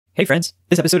Hey friends,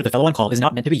 this episode of The Fellow on Call is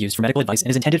not meant to be used for medical advice and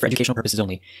is intended for educational purposes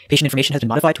only. Patient information has been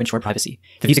modified to ensure privacy.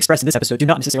 The views expressed in this episode do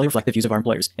not necessarily reflect the views of our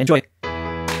employers. Enjoy!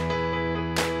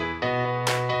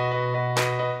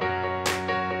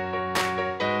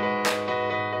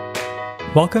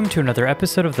 Welcome to another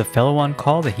episode of The Fellow on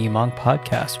Call, the Hem-Onc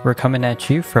podcast. We're coming at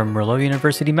you from Merlot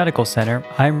University Medical Center.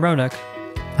 I'm Ronak.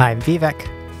 I'm Vivek.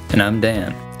 And I'm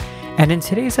Dan. And in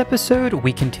today's episode,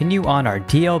 we continue on our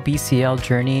DLBCL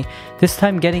journey, this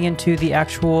time getting into the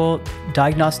actual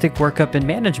diagnostic workup and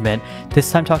management,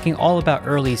 this time talking all about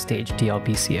early stage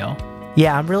DLBCL.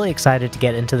 Yeah, I'm really excited to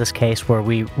get into this case where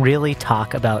we really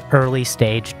talk about early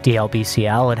stage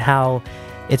DLBCL and how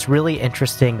it's really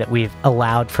interesting that we've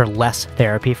allowed for less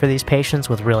therapy for these patients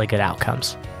with really good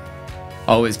outcomes.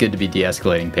 Always good to be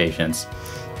de-escalating patients.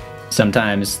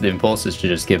 Sometimes the impulse is to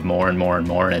just give more and more and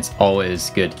more, and it's always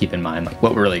good to keep in mind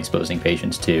what we're really exposing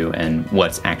patients to and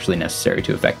what's actually necessary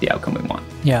to affect the outcome we want.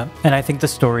 Yeah, and I think the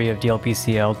story of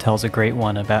DLBCL tells a great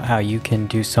one about how you can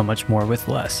do so much more with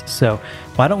less. So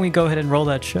why don't we go ahead and roll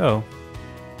that show?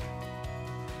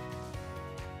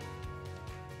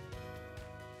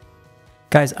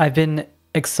 Guys, I've been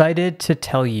excited to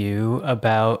tell you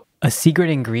about a secret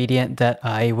ingredient that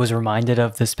I was reminded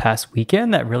of this past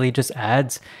weekend that really just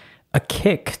adds a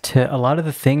kick to a lot of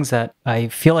the things that I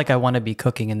feel like I want to be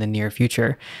cooking in the near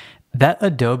future. That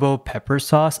adobo pepper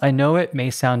sauce, I know it may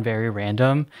sound very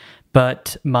random,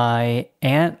 but my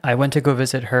aunt, I went to go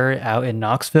visit her out in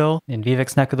Knoxville, in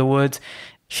Vivek's neck of the woods.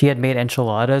 She had made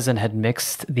enchiladas and had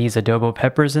mixed these adobo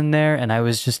peppers in there, and I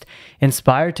was just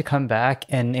inspired to come back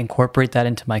and incorporate that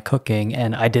into my cooking.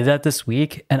 And I did that this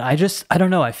week, and I don't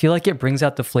know, I feel like it brings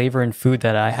out the flavor in food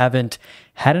that I haven't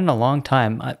had in a long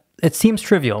time. It seems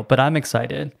trivial, but I'm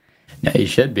excited. Yeah, you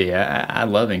should be. I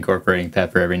love incorporating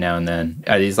pepper every now and then.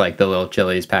 Are these like the little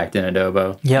chilies packed in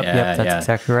adobo? Yep, that's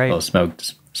exactly right. Little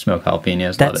smoked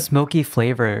jalapenos. That smoky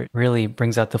flavor really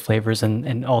brings out the flavors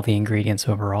and all the ingredients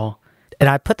overall. And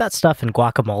I put that stuff in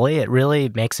guacamole. It really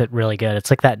makes it really good. It's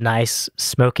like that nice,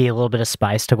 smoky, a little bit of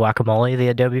spice to guacamole.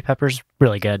 The adobo pepper's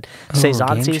really good.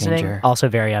 Szechuan seasoning, also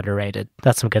very underrated.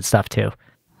 That's some good stuff too.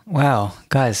 Wow,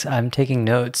 guys, I'm taking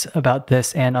notes about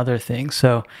this and other things.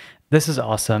 So this is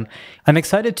awesome. I'm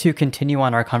excited to continue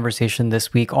on our conversation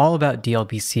this week all about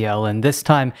DLBCL, and this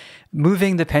time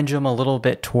moving the pendulum a little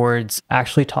bit towards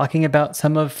actually talking about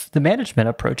some of the management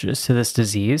approaches to this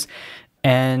disease.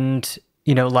 And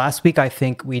you know, last week, I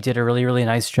think we did a really, really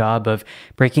nice job of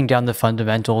breaking down the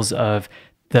fundamentals of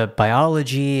the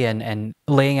biology and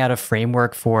laying out a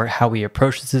framework for how we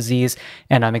approach this disease.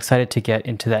 And I'm excited to get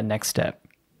into that next step.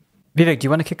 Vivek, do you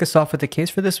want to kick us off with the case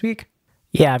for this week?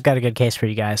 Yeah, I've got a good case for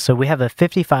you guys. So we have a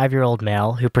 55-year-old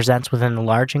male who presents with an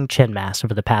enlarging chin mass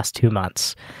over the past 2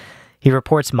 months. He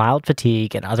reports mild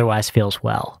fatigue and otherwise feels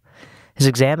well. His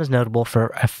exam is notable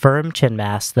for a firm chin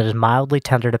mass that is mildly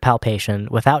tender to palpation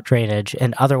without drainage,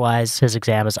 and otherwise his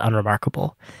exam is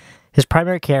unremarkable. His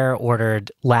primary care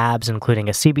ordered labs including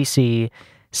a CBC,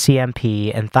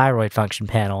 CMP, and thyroid function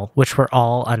panel, which were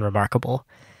all unremarkable.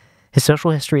 His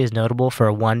social history is notable for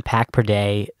a 1 pack per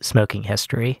day smoking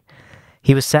history.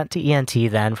 He was sent to ENT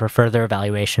then for further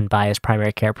evaluation by his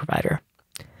primary care provider.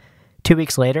 2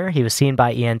 weeks later, he was seen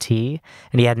by ENT,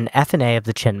 and he had an FNA of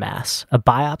the chin mass. A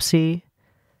biopsy,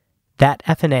 that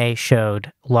FNA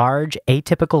showed large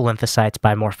atypical lymphocytes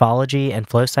by morphology and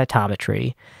flow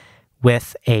cytometry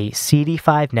with a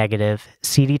CD5 negative,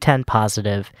 CD10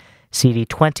 positive,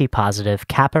 CD20 positive,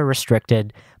 kappa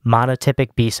restricted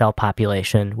monotypic B-cell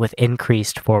population with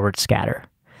increased forward scatter.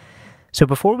 So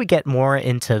before we get more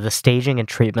into the staging and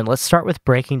treatment, let's start with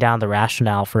breaking down the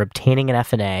rationale for obtaining an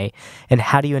FNA and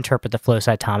how do you interpret the flow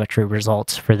cytometry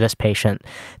results for this patient.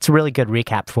 It's a really good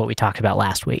recap for what we talked about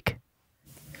last week.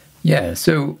 Yeah,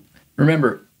 so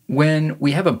remember, when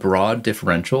we have a broad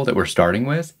differential that we're starting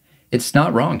with, it's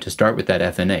not wrong to start with that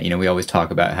FNA. You know, we always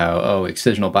talk about how,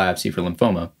 excisional biopsy for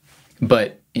lymphoma.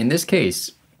 But in this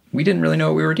case, we didn't really know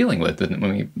what we were dealing with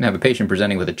when we have a patient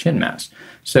presenting with a chin mass.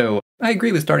 So I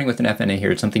agree with starting with an FNA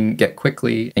here. It's something you get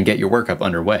quickly and get your workup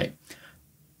underway.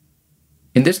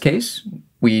 In this case,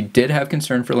 we did have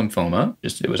concern for lymphoma.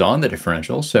 It was on the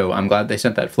differential, so I'm glad they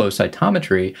sent that flow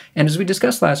cytometry. And as we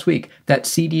discussed last week, that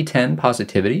CD10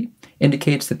 positivity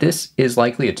indicates that this is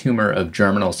likely a tumor of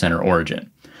germinal center origin.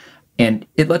 And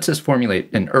it lets us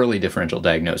formulate an early differential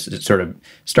diagnosis. It sort of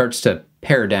starts to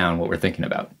pare down what we're thinking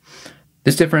about.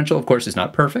 This differential, of course, is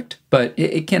not perfect, but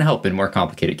it can help in more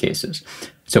complicated cases.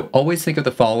 So always think of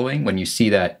the following when you see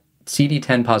that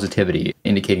CD10 positivity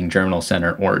indicating germinal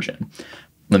center origin: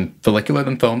 follicular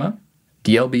lymphoma,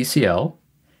 DLBCL,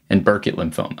 and Burkitt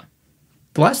lymphoma.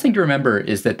 The last thing to remember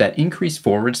is that increased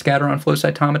forward scatter on flow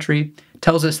cytometry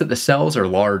tells us that the cells are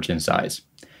large in size.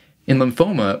 In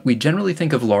lymphoma, we generally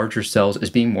think of larger cells as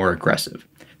being more aggressive.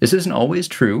 This isn't always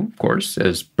true, of course,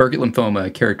 as Burkitt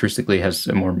lymphoma characteristically has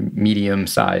a more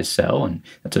medium-sized cell, and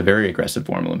that's a very aggressive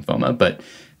form of lymphoma, but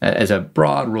as a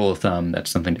broad rule of thumb, that's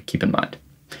something to keep in mind.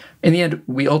 In the end,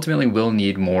 we ultimately will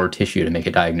need more tissue to make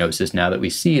a diagnosis now that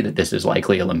we see that this is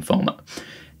likely a lymphoma.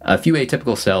 A few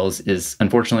atypical cells is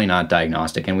unfortunately not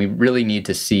diagnostic, and we really need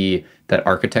to see that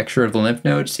architecture of the lymph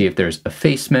node, see if there's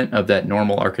effacement of that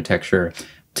normal architecture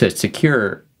to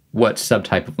secure what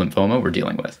subtype of lymphoma we're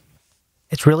dealing with.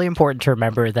 It's really important to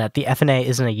remember that the FNA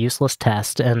isn't a useless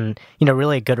test and,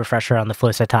 really a good refresher on the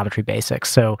flow cytometry basics.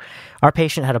 So our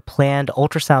patient had a planned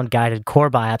ultrasound-guided core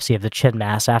biopsy of the chin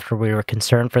mass after we were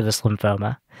concerned for this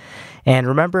lymphoma. And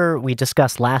remember, we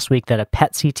discussed last week that a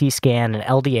PET-CT scan and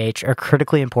LDH are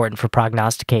critically important for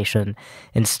prognostication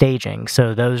and staging,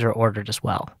 so those are ordered as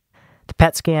well. The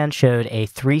PET scan showed a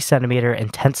 3-centimeter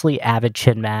intensely avid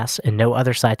chin mass and no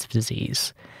other sites of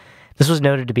disease. This was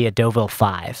noted to be a Deauville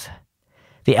 5.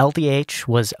 The LDH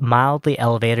was mildly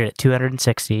elevated at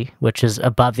 260, which is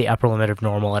above the upper limit of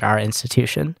normal at our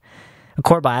institution. A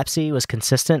core biopsy was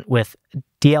consistent with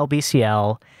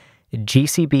DLBCL,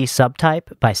 GCB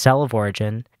subtype by cell of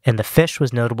origin, and the FISH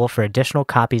was notable for additional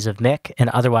copies of MYC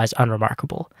and otherwise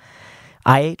unremarkable.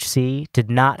 IHC did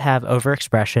not have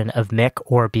overexpression of MYC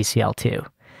or BCL2.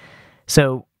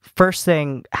 So first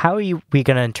thing, how are we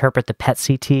going to interpret the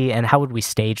PET-CT and how would we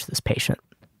stage this patient?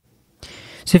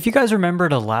 So if you guys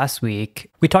remembered last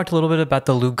week, we talked a little bit about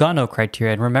the Lugano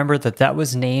criteria, and remember that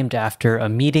was named after a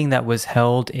meeting that was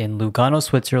held in Lugano,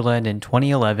 Switzerland in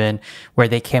 2011, where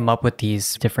they came up with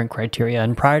these different criteria.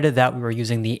 And prior to that, we were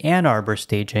using the Ann Arbor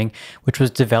staging, which was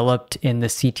developed in the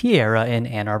CT era in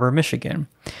Ann Arbor, Michigan.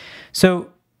 So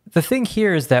the thing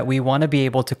here is that we want to be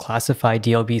able to classify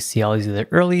DLBCL as either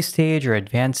early stage or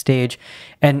advanced stage,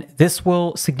 and this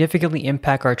will significantly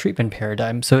impact our treatment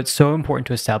paradigm, so it's so important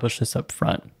to establish this up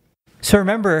front. So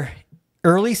remember,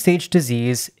 early stage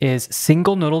disease is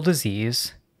single nodal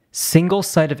disease, single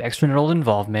site of extranodal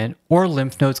involvement, or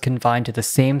lymph nodes confined to the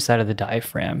same side of the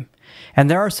diaphragm. And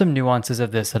there are some nuances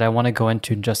of this that I want to go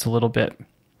into in just a little bit.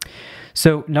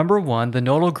 So number one, the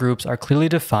nodal groups are clearly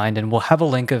defined, and we'll have a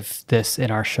link of this in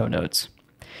our show notes.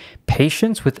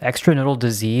 Patients with extranodal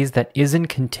disease that isn't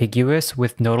contiguous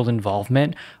with nodal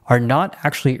involvement are not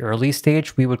actually early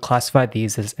stage. We would classify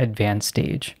these as advanced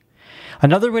stage.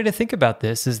 Another way to think about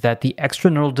this is that the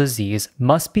extranodal disease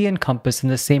must be encompassed in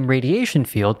the same radiation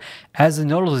field as the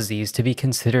nodal disease to be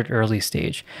considered early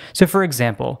stage. So for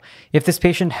example, if this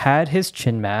patient had his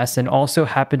chin mass and also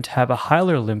happened to have a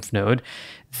hilar lymph node,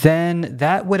 then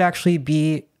that would actually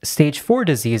be stage 4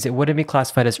 disease. It wouldn't be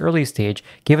classified as early stage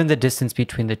given the distance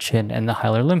between the chin and the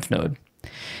hilar lymph node.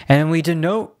 And we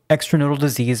denote extranodal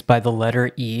disease by the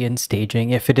letter E in staging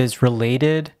if it is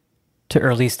related to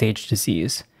early stage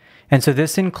disease. And so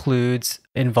this includes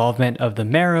involvement of the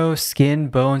marrow, skin,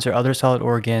 bones, or other solid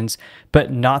organs,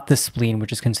 but not the spleen,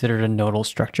 which is considered a nodal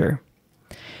structure.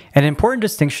 An important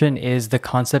distinction is the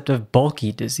concept of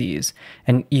bulky disease.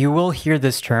 And you will hear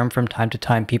this term from time to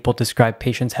time. People describe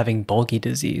patients having bulky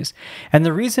disease. And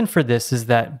the reason for this is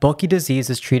that bulky disease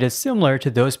is treated similar to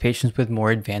those patients with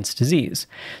more advanced disease.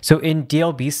 So in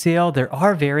DLBCL, there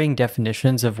are varying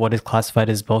definitions of what is classified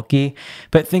as bulky,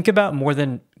 but think about more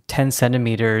than 10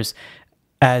 centimeters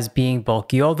as being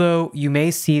bulky, although you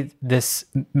may see this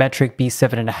metric be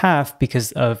 7.5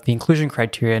 because of the inclusion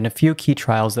criteria in a few key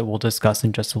trials that we'll discuss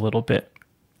in just a little bit.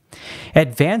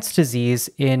 Advanced disease,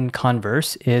 in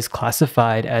converse, is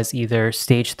classified as either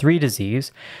stage 3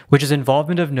 disease, which is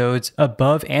involvement of nodes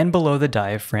above and below the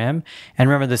diaphragm, and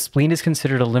remember the spleen is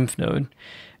considered a lymph node.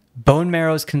 Bone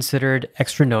marrow is considered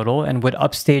extranodal and would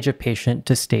upstage a patient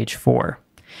to stage 4.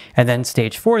 And then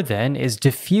stage 4 then is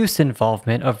diffuse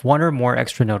involvement of one or more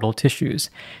extranodal tissues.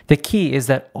 The key is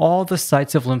that all the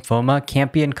sites of lymphoma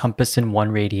can't be encompassed in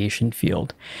one radiation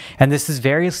field. And this is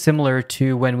very similar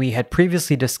to when we had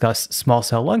previously discussed small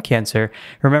cell lung cancer.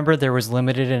 Remember, there was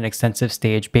limited and extensive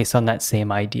stage based on that same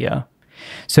idea.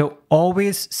 So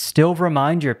always still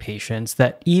remind your patients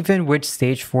that even with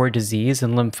stage 4 disease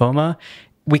and lymphoma,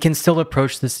 we can still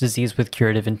approach this disease with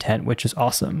curative intent, which is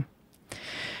awesome.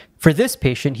 For this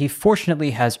patient, he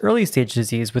fortunately has early stage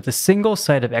disease with a single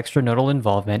site of extranodal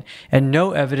involvement and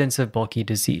no evidence of bulky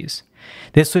disease.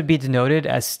 This would be denoted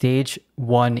as stage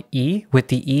 1E, with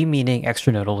the E meaning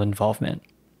extranodal involvement.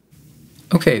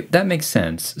 Okay, that makes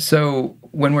sense. So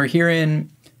when we're hearing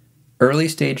early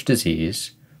stage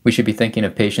disease, we should be thinking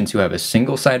of patients who have a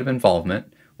single site of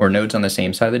involvement or nodes on the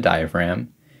same side of the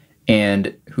diaphragm,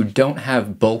 and who don't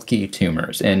have bulky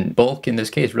tumors. And bulk in this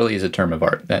case really is a term of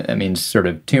art. That means sort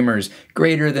of tumors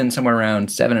greater than somewhere around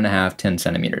 7.5, 10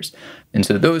 centimeters. And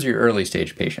so those are your early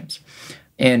stage patients.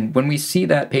 And when we see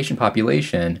that patient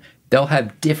population, they'll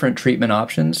have different treatment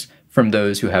options from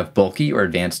those who have bulky or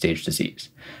advanced stage disease.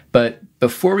 But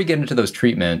before we get into those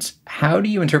treatments, how do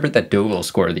you interpret that Deauville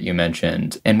score that you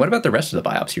mentioned? And what about the rest of the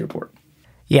biopsy report?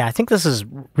 Yeah, I think this is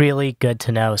really good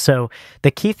to know. So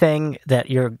the key thing that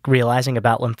you're realizing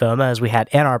about lymphoma is we had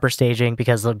Ann Arbor staging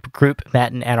because the group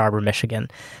met in Ann Arbor, Michigan.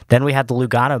 Then we had the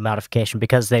Lugano modification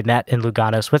because they met in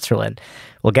Lugano, Switzerland.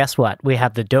 Well, guess what? We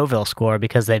have the Deauville score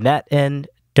because they met in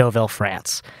Deauville,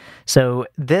 France. So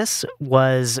this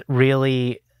was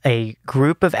really a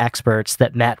group of experts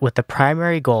that met with the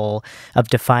primary goal of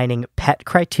defining PET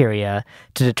criteria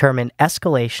to determine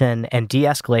escalation and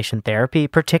de-escalation therapy,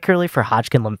 particularly for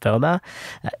Hodgkin lymphoma,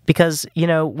 because,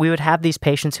 we would have these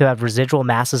patients who have residual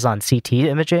masses on CT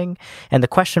imaging, and the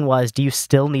question was, do you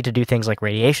still need to do things like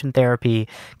radiation therapy?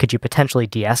 Could you potentially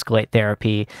de-escalate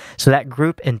therapy? So that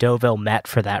group in Deauville met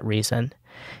for that reason.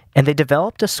 And they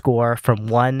developed a score from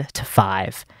 1 to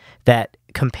 5 that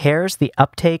compares the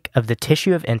uptake of the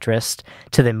tissue of interest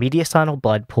to the mediastinal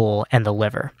blood pool and the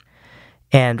liver.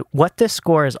 And what this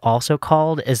score is also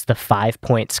called is the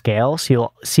 5-point scale. So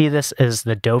you'll see this as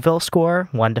the Deauville score,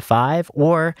 1 to 5,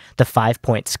 or the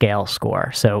 5-point scale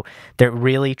score. So they're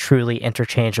really, truly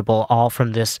interchangeable, all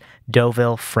from this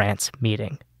Deauville, France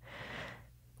meeting.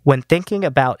 When thinking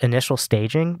about initial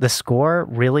staging, the score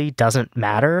really doesn't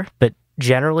matter, but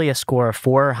generally a score of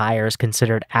 4 or higher is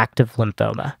considered active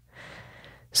lymphoma.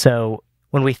 So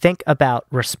when we think about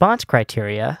response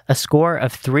criteria, a score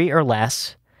of 3 or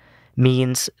less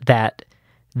means that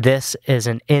this is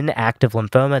an inactive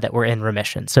lymphoma, that we're in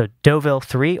remission. So Deauville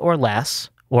 3 or less,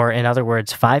 or in other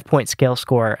words, 5-point scale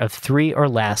score of 3 or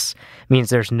less means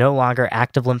there's no longer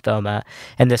active lymphoma,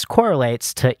 and this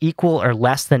correlates to equal or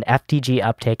less than FDG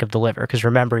uptake of the liver, because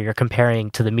remember, you're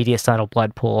comparing to the mediastinal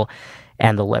blood pool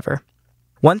and the liver.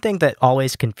 One thing that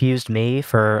always confused me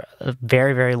for a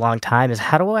very, very long time is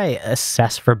how do I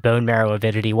assess for bone marrow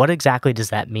avidity? What exactly does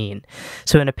that mean?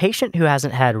 So in a patient who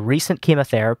hasn't had recent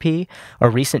chemotherapy or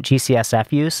recent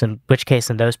GCSF use, in which case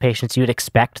in those patients you would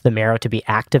expect the marrow to be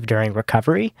active during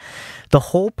recovery, the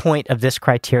whole point of this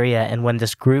criteria and when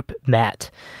this group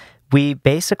met, we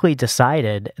basically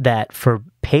decided that for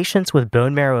patients with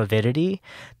bone marrow avidity,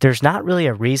 there's not really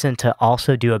a reason to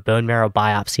also do a bone marrow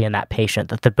biopsy in that patient,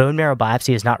 that the bone marrow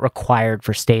biopsy is not required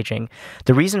for staging.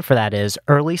 The reason for that is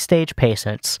early stage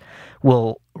patients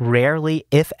will rarely,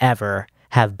 if ever,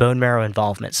 have bone marrow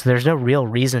involvement. So there's no real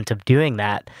reason to doing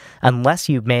that unless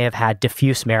you may have had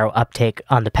diffuse marrow uptake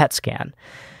on the PET scan.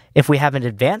 If we have an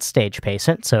advanced stage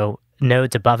patient, so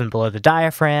nodes above and below the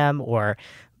diaphragm or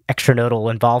extranodal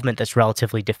involvement that's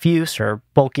relatively diffuse or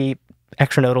bulky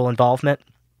extranodal involvement,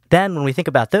 then when we think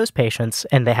about those patients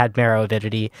and they had marrow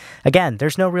avidity, again,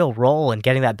 there's no real role in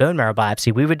getting that bone marrow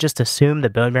biopsy. We would just assume the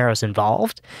bone marrow is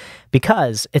involved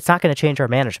because it's not going to change our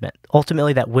management.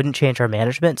 Ultimately, that wouldn't change our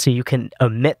management, so you can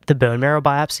omit the bone marrow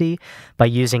biopsy by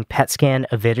using PET scan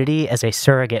avidity as a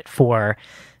surrogate for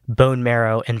bone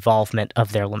marrow involvement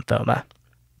of their lymphoma.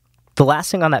 The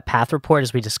last thing on that path report,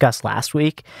 as we discussed last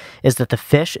week, is that the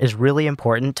FISH is really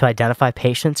important to identify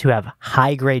patients who have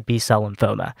high-grade B-cell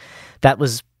lymphoma. That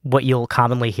was what you'll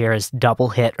commonly hear as double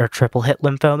hit or triple hit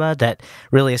lymphoma that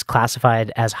really is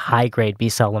classified as high-grade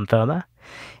B-cell lymphoma.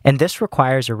 And this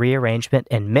requires a rearrangement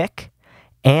in MYC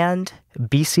and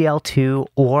BCL2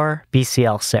 or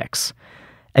BCL6.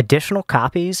 Additional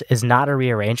copies is not a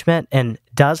rearrangement and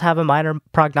does have a minor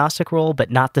prognostic role,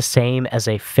 but not the same as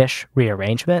a FISH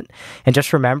rearrangement. And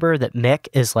just remember that MYC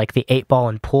is like the 8-ball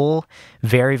in pool,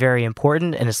 very, very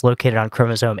important, and it's located on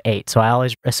chromosome 8. So I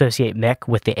always associate MYC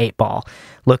with the 8-ball.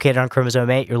 Located on chromosome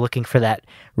 8, you're looking for that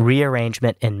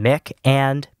rearrangement in MYC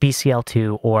and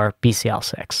BCL2 or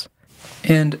BCL6.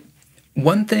 And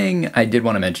one thing I did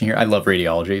want to mention here, I love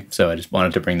radiology, so I just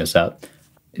wanted to bring this up.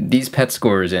 These PET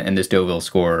scores and this Deauville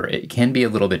score, it can be a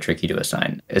little bit tricky to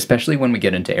assign, especially when we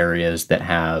get into areas that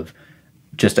have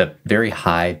just a very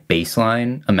high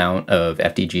baseline amount of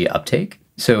FDG uptake.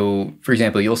 So, for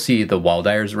example, you'll see the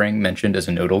Waldeyer's ring mentioned as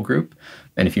a nodal group.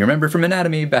 And if you remember from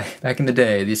anatomy back in the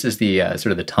day, this is the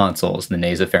sort of the tonsils, the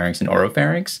nasopharynx and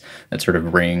oropharynx, that sort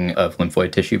of ring of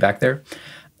lymphoid tissue back there.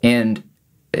 And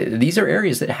these are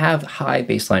areas that have high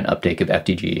baseline uptake of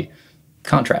FDG,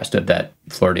 contrast of that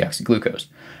fluorodeoxyglucose.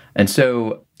 And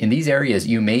so in these areas,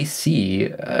 you may see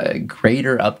a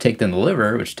greater uptake than the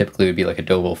liver, which typically would be like a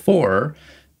Deauville 4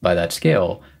 by that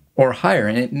scale, or higher.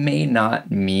 And it may not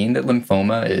mean that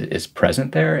lymphoma is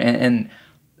present there. And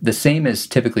The same is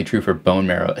typically true for bone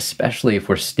marrow, especially if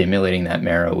we're stimulating that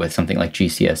marrow with something like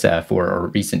GCSF or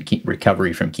recent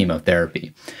recovery from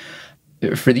chemotherapy.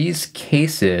 For these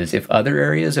cases, if other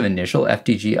areas of initial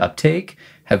FDG uptake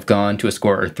have gone to a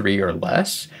score of 3 or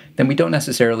less, then we don't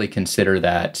necessarily consider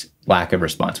that lack of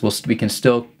response. We can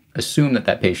still assume that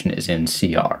that patient is in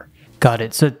CR. Got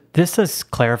it. So this has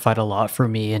clarified a lot for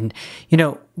me. And,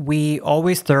 we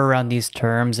always throw around these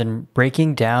terms, and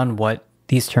breaking down what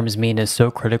these terms mean is so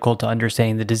critical to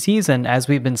understanding the disease. And as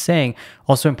we've been saying,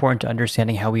 also important to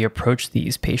understanding how we approach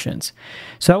these patients.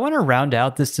 So I want to round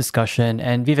out this discussion.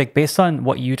 And Vivek, based on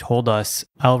what you told us,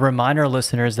 I'll remind our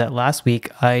listeners that last week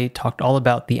I talked all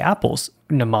about the apples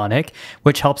mnemonic,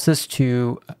 which helps us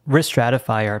to risk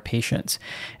stratify our patients.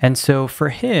 And so for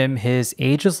him, his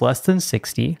age is less than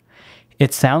 60.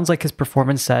 It sounds like his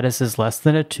performance status is less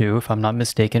than a 2, if I'm not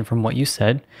mistaken from what you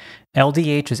said.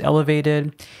 LDH is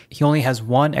elevated. He only has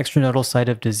 1 extranodal site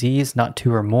of disease, not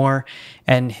 2 or more.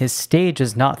 And his stage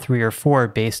is not 3 or 4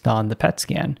 based on the PET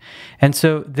scan. And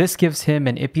so this gives him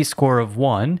an IPI score of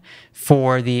 1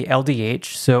 for the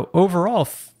LDH. So overall,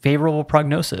 favorable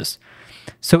prognosis.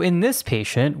 So in this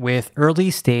patient with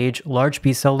early stage large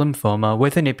B-cell lymphoma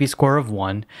with an IPI score of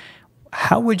 1,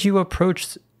 how would you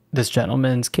approach this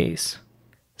gentleman's case?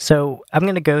 So I'm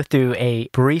going to go through a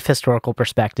brief historical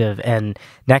perspective, and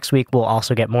next week we'll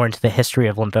also get more into the history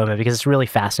of lymphoma because it's really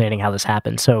fascinating how this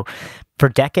happened. So for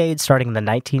decades, starting in the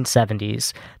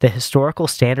 1970s, the historical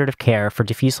standard of care for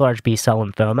diffuse large B-cell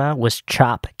lymphoma was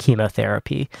CHOP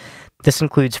chemotherapy. This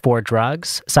includes 4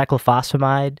 drugs: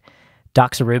 cyclophosphamide,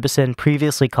 doxorubicin,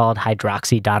 previously called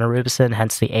hydroxydonorubicin,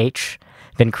 hence the H,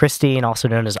 vincristine, also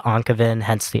known as Oncovin,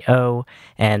 hence the O,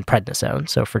 and prednisone,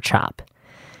 so for CHOP.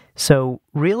 So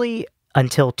really,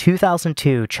 until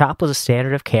 2002, CHOP was a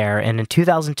standard of care, and in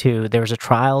 2002, there was a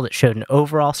trial that showed an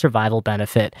overall survival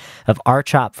benefit of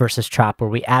R-CHOP versus CHOP, where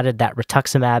we added that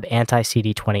rituximab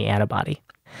anti-CD20 antibody.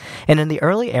 And in the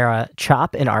early era,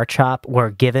 CHOP and R-CHOP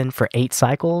were given for 8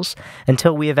 cycles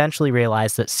until we eventually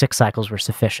realized that 6 cycles were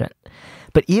sufficient.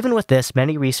 But even with this,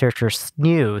 many researchers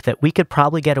knew that we could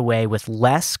probably get away with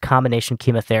less combination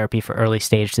chemotherapy for early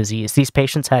stage disease. These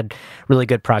patients had really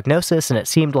good prognosis, and it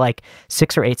seemed like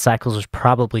 6 or 8 cycles was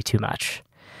probably too much.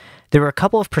 There were a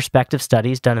couple of prospective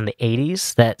studies done in the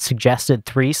 80s that suggested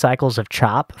 3 cycles of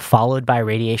CHOP followed by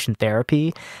radiation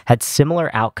therapy had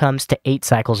similar outcomes to 8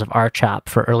 cycles of R-CHOP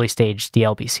for early stage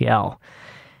DLBCL.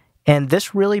 And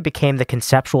this really became the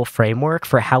conceptual framework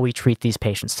for how we treat these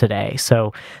patients today.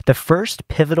 So the first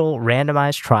pivotal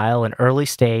randomized trial in early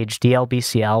stage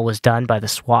DLBCL was done by the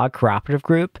SWOG Cooperative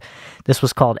Group. This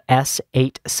was called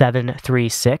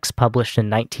S8736, published in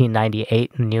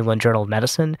 1998 in the New England Journal of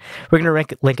Medicine. We're going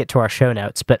to link it to our show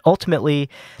notes. But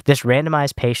ultimately, this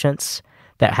randomized patients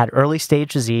that had early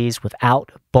stage disease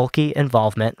without bulky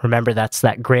involvement. Remember, that's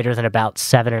that greater than about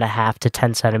 7.5 to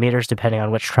 10 centimeters, depending on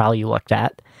which trial you looked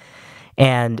at.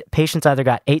 And patients either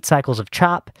got 8 cycles of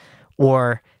CHOP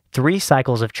or 3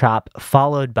 cycles of CHOP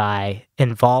followed by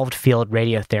involved field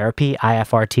radiotherapy,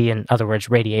 IFRT, in other words,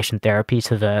 radiation therapy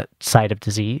to the site of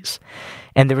disease.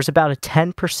 And there was about a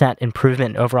 10%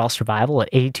 improvement in overall survival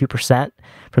at 82%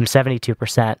 from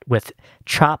 72% with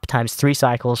CHOP times 3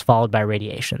 cycles followed by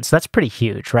radiation. So that's pretty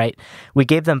huge, right? We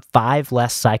gave them 5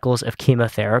 less cycles of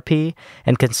chemotherapy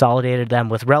and consolidated them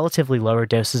with relatively lower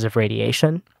doses of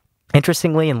radiation.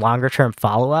 Interestingly, in longer-term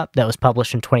follow-up that was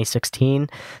published in 2016,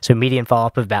 so median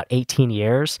follow-up of about 18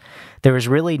 years, there was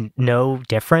really no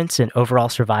difference in overall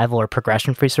survival or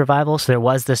progression-free survival. So there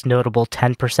was this notable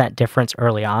 10% difference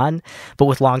early on, but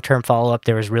with long-term follow-up,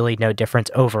 there was really no difference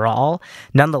overall.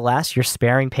 Nonetheless, you're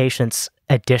sparing patients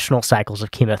additional cycles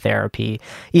of chemotherapy,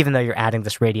 even though you're adding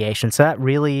this radiation. So that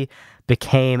really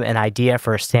became an idea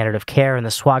for a standard of care, and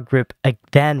the SWOG group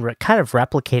then kind of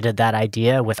replicated that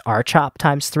idea with R-CHOP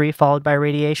times 3 followed by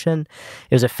radiation.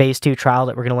 It was a phase 2 trial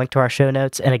that we're going to link to our show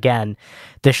notes, and again,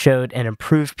 this showed an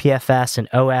improved PFS and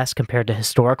OS compared to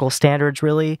historical standards,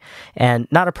 really, and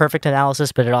not a perfect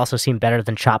analysis, but it also seemed better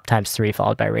than CHOP times 3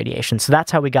 followed by radiation. So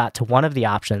that's how we got to one of the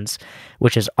options,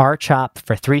 which is R-CHOP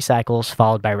for 3 cycles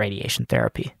followed by radiation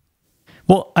therapy.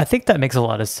 Well, I think that makes a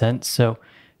lot of sense. So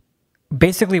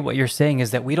basically what you're saying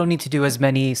is that we don't need to do as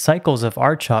many cycles of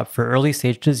R-CHOP for early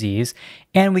stage disease,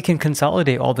 and we can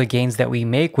consolidate all the gains that we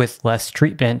make with less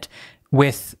treatment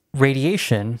with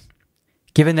radiation,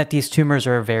 given that these tumors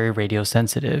are very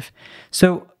radiosensitive.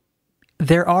 So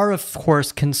there are, of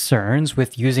course, concerns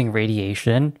with using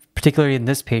radiation, particularly in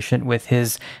this patient with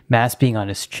his mass being on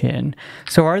his chin.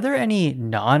 So are there any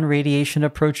non-radiation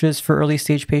approaches for early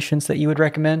stage patients that you would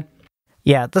recommend?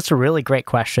 Yeah, that's a really great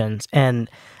question. And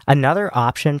another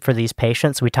option for these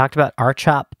patients, we talked about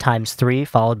R-CHOP times 3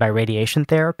 followed by radiation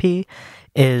therapy,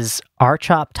 is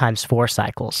R-CHOP times 4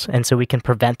 cycles. And so we can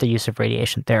prevent the use of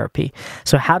radiation therapy.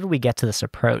 So how do we get to this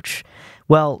approach?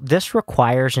 Well, this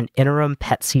requires an interim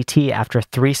PET-CT after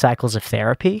 3 cycles of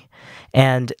therapy.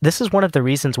 And this is one of the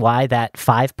reasons why that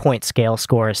 5-point scale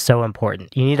score is so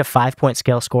important. You need a 5-point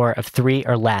scale score of 3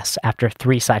 or less after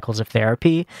 3 cycles of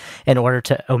therapy in order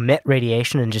to omit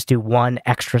radiation and just do 1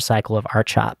 extra cycle of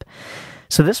R-CHOP.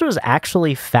 So this was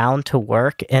actually found to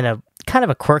work in a kind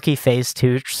of a quirky phase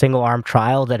 2 single-arm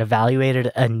trial that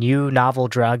evaluated a new novel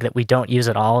drug that we don't use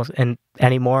at all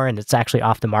anymore, and it's actually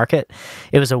off the market.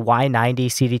 It was a Y90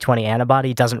 CD20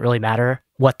 antibody. Doesn't really matter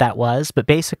what that was, but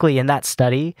basically in that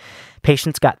study,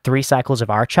 patients got 3 cycles of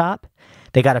R-CHOP.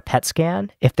 They got a PET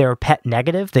scan. If they were PET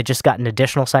negative, they just got an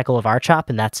additional cycle of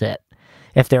R-CHOP, and that's it.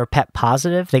 If they were PET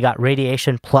positive, they got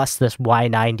radiation plus this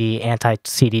Y90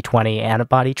 anti-CD20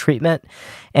 antibody treatment.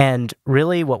 And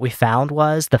really what we found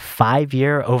was the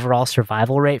 5-year overall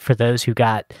survival rate for those who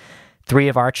got 3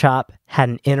 of R-CHOP, had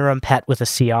an interim PET with a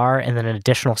CR, and then an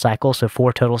additional cycle, so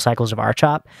 4 total cycles of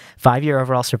R-CHOP, 5-year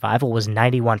overall survival was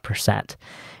 91%.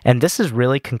 And this is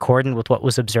really concordant with what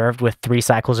was observed with 3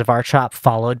 cycles of R-CHOP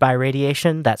followed by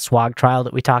radiation, that SWOG trial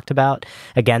that we talked about,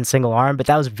 again, single arm, but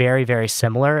that was very, very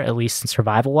similar, at least in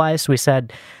survival-wise. So we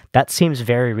said, that seems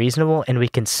very reasonable, and we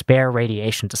can spare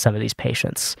radiation to some of these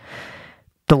patients.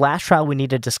 The last trial we need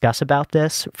to discuss about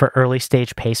this for early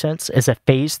stage patients is a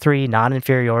phase 3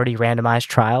 non-inferiority randomized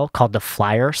trial called the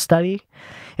FLYER study.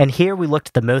 And here we looked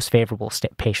at the most favorable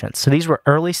patients. So these were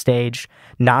early stage,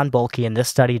 non-bulky in this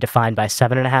study defined by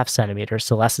 7.5 centimeters,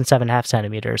 so less than 7.5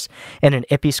 centimeters, and an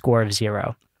IPI score of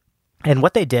 0. And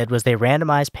what they did was they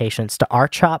randomized patients to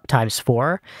R-CHOP times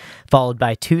 4, followed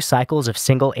by 2 cycles of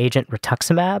single agent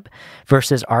rituximab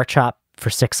versus R-CHOP for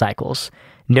 6 cycles.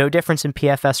 No difference in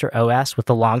PFS or OS, with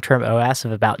the long-term OS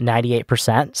of about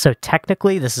 98%. So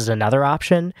technically, this is another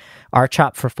option.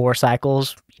 R-CHOP for 4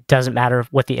 cycles, doesn't matter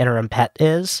what the interim PET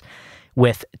is,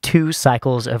 with 2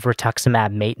 cycles of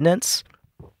rituximab maintenance.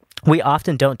 We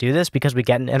often don't do this because we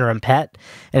get an interim PET.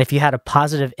 And if you had a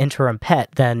positive interim PET,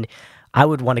 then I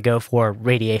would want to go for a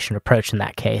radiation approach in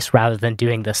that case, rather than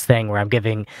doing this thing where I'm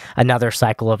giving another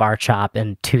cycle of R-CHOP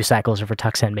and 2 cycles of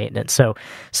Rituxan maintenance. So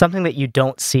something that you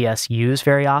don't see us use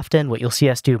very often, what you'll see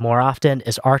us do more often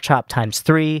is R-CHOP times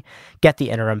 3, get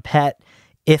the interim PET.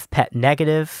 If PET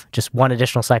negative, just 1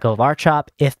 additional cycle of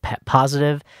R-CHOP. If PET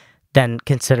positive, then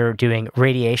consider doing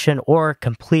radiation or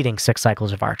completing 6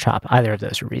 cycles of R-CHOP. Either of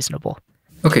those are reasonable.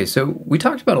 Okay, so we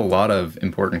talked about a lot of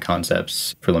important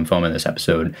concepts for lymphoma in this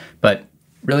episode, but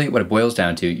really what it boils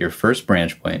down to, your first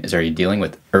branch point is, are you dealing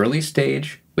with early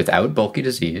stage without bulky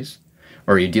disease,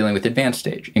 or are you dealing with advanced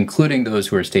stage, including those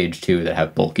who are stage 2 that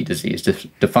have bulky disease,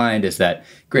 defined as that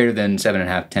greater than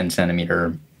 7.5, 10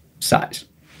 centimeter size.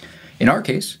 In our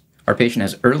case, our patient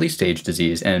has early stage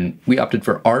disease, and we opted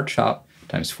for R-CHOP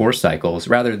times 4 cycles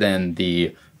rather than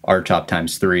the R-CHOP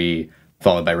times 3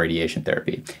 followed by radiation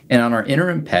therapy. And on our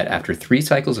interim PET, after 3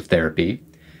 cycles of therapy,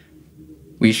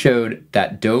 we showed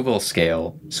that Deauville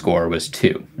scale score was 2.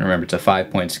 And remember, it's a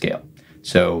 5-point scale.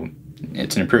 So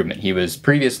it's an improvement. He was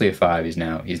previously a 5, he's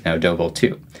now Deauville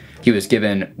 2. He was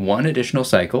given 1 additional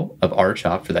cycle of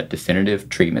R-CHOP for that definitive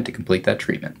treatment to complete that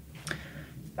treatment.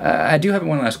 I do have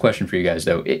one last question for you guys,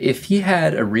 though. If he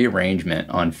had a rearrangement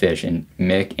on FISH in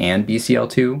MYC and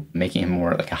BCL2, making him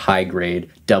more like a high-grade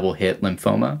double-hit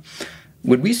lymphoma,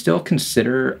 would we still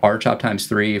consider R-CHOP times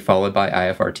 3 followed by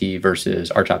IFRT versus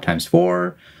R-CHOP times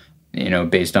 4,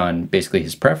 based on basically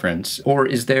his preference? Or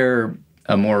is there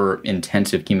a more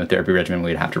intensive chemotherapy regimen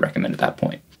we'd have to recommend at that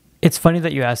point? It's funny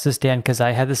that you asked this, Dan, because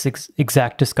I had this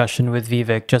exact discussion with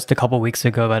Vivek just a couple weeks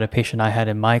ago about a patient I had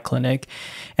in my clinic.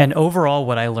 And overall,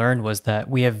 what I learned was that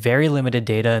we have very limited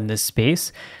data in this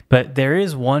space, but there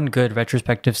is one good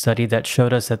retrospective study that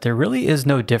showed us that there really is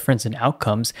no difference in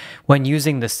outcomes when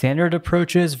using the standard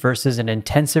approaches versus an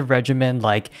intensive regimen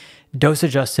like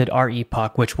dose-adjusted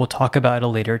R-EPOCH, which we'll talk about at a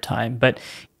later time. But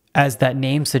as that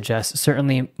name suggests,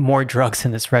 certainly more drugs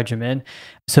in this regimen.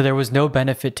 So there was no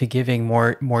benefit to giving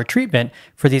more treatment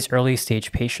for these early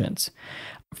stage patients.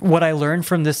 What I learned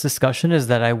from this discussion is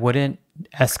that I wouldn't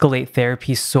escalate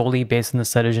therapy solely based on the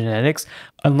cytogenetics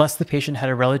unless the patient had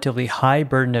a relatively high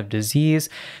burden of disease,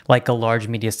 like a large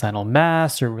mediastinal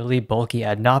mass or really bulky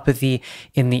adenopathy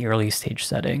in the early stage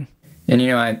setting. And,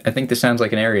 I think this sounds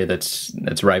like an area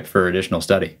that's ripe for additional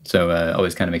study. So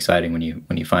always kind of exciting when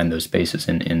you find those spaces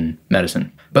in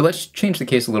medicine. But let's change the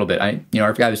case a little bit.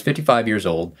 Our guy was 55 years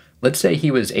old. Let's say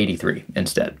he was 83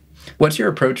 instead. What's your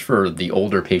approach for the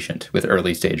older patient with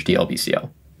early stage DLBCL?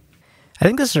 I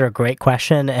think this is a great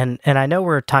question, and I know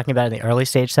we're talking about it in the early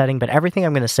stage setting, but everything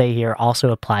I'm going to say here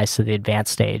also applies to the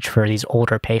advanced stage for these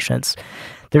older patients.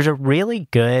 There's a really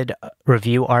good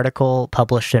review article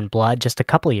published in Blood just a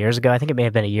couple of years ago. I think it may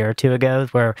have been a year or two ago,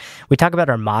 where we talk about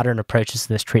our modern approaches to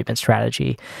this treatment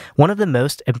strategy. One of the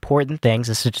most important things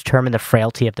is to determine the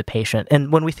frailty of the patient.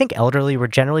 And when we think elderly, we're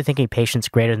generally thinking patients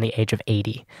greater than the age of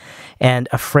 80. And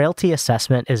a frailty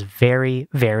assessment is very,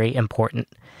 very important.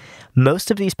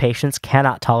 Most of these patients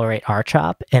cannot tolerate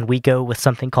R-CHOP, and we go with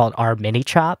something called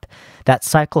R-mini-CHOP. That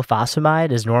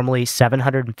cyclophosphamide is normally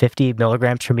 750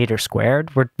 milligrams per meter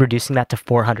squared. We're reducing that to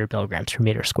 400 milligrams per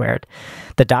meter squared.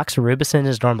 The doxorubicin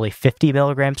is normally 50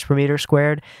 milligrams per meter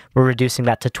squared. We're reducing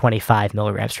that to 25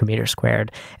 milligrams per meter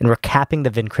squared. And we're capping the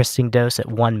vincristine dose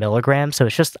at 1 milligram, so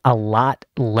it's just a lot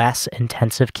less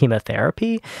intensive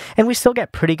chemotherapy. And we still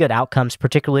get pretty good outcomes,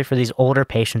 particularly for these older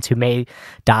patients who may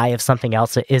die of something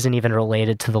else that isn't even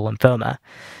related to the lymphoma.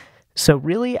 So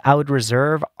really, I would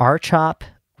reserve R-CHOP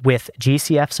with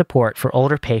GCF support for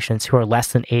older patients who are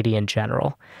less than 80 in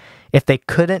general. If they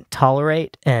couldn't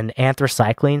tolerate an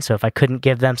anthracycline, so if I couldn't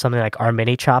give them something like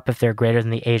R-mini-CHOP if they're greater than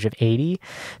the age of 80,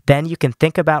 then you can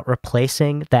think about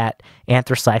replacing that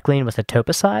anthracycline with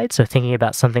etoposide. So thinking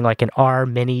about something like an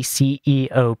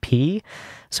R-mini-CEOP.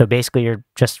 So basically you're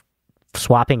just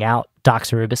swapping out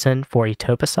doxorubicin for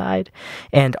etoposide.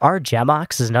 And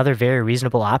R-GemOx is another very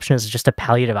reasonable option as just a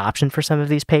palliative option for some of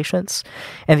these patients.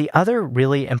 And the other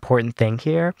really important thing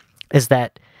here is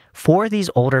that for these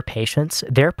older patients,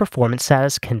 their performance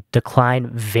status can decline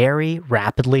very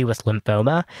rapidly with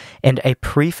lymphoma, and a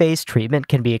pre-phase treatment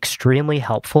can be extremely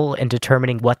helpful in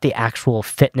determining what the actual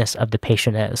fitness of the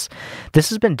patient is. This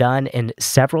has been done in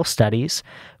several studies.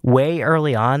 Way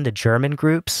early on, the German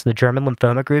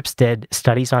lymphoma groups did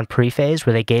studies on pre-phase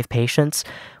where they gave patients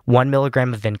 1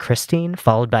 milligram of vincristine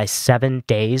followed by 7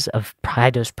 days of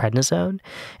high-dose prednisone.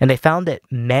 And they found that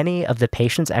many of the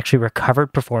patients actually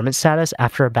recovered performance status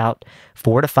after about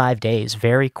 4 to 5 days.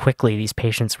 Very quickly, these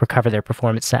patients recover their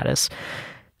performance status.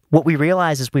 What we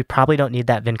realize is we probably don't need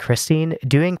that vincristine.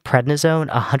 Doing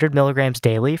prednisone 100 milligrams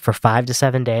daily for 5 to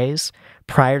 7 days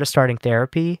prior to starting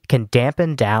therapy can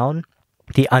dampen down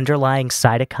the underlying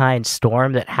cytokine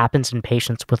storm that happens in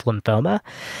patients with lymphoma,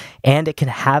 and it can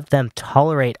have them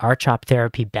tolerate R-CHOP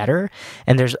therapy better,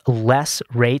 and there's less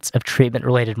rates of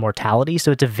treatment-related mortality,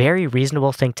 so it's a very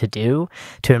reasonable thing to do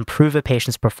to improve a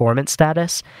patient's performance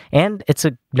status, and it's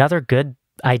another good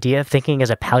idea of thinking as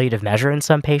a palliative measure in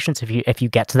some patients if you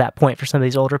get to that point for some of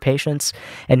these older patients.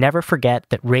 And never forget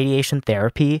that radiation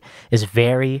therapy is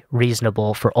very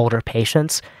reasonable for older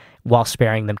patients while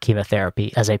sparing them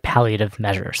chemotherapy as a palliative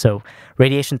measure. So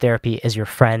radiation therapy is your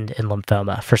friend in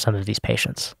lymphoma for some of these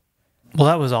patients. Well,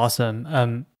 that was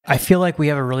awesome. I feel like we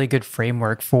have a really good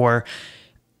framework for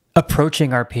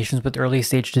approaching our patients with early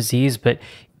stage disease, but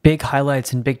big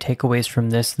highlights and big takeaways from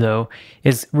this, though,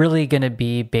 is really going to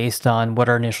be based on what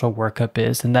our initial workup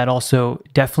is. And that also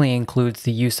definitely includes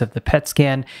the use of the PET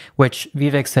scan, which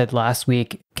Vivek said last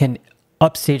week can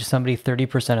upstage somebody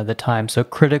 30% of the time. So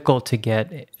critical to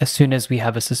get as soon as we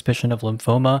have a suspicion of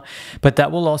lymphoma. But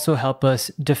that will also help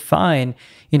us define,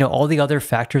 all the other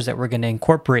factors that we're going to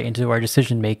incorporate into our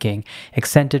decision making,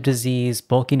 extent of disease,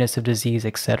 bulkiness of disease,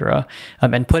 etc.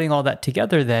 And putting all that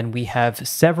together, then we have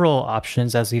several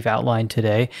options, as we've outlined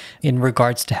today, in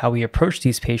regards to how we approach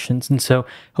these patients. And so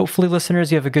hopefully,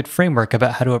 listeners, you have a good framework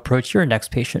about how to approach your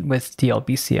next patient with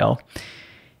DLBCL.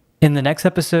 In the next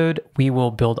episode, we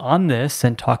will build on this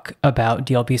and talk about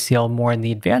DLBCL more in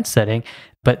the advanced setting,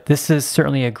 but this is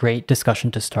certainly a great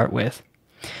discussion to start with.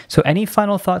 So any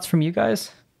final thoughts from you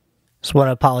guys? Just want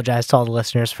to apologize to all the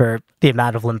listeners for the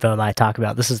amount of lymphoma I talk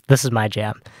about. This is my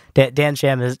jam. Dan's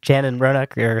jam is Jan and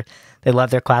Ronak, they love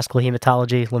their classical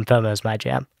hematology. Lymphoma is my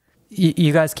jam.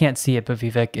 You guys can't see it, but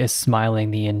Vivek is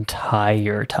smiling the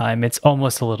entire time. It's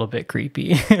almost a little bit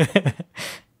creepy.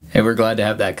 And we're glad to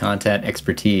have that content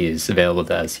expertise available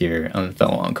to us here on the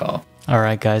Fellow On Call. All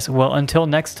right, guys. Well, until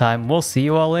next time, we'll see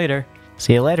you all later.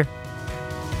 See you later.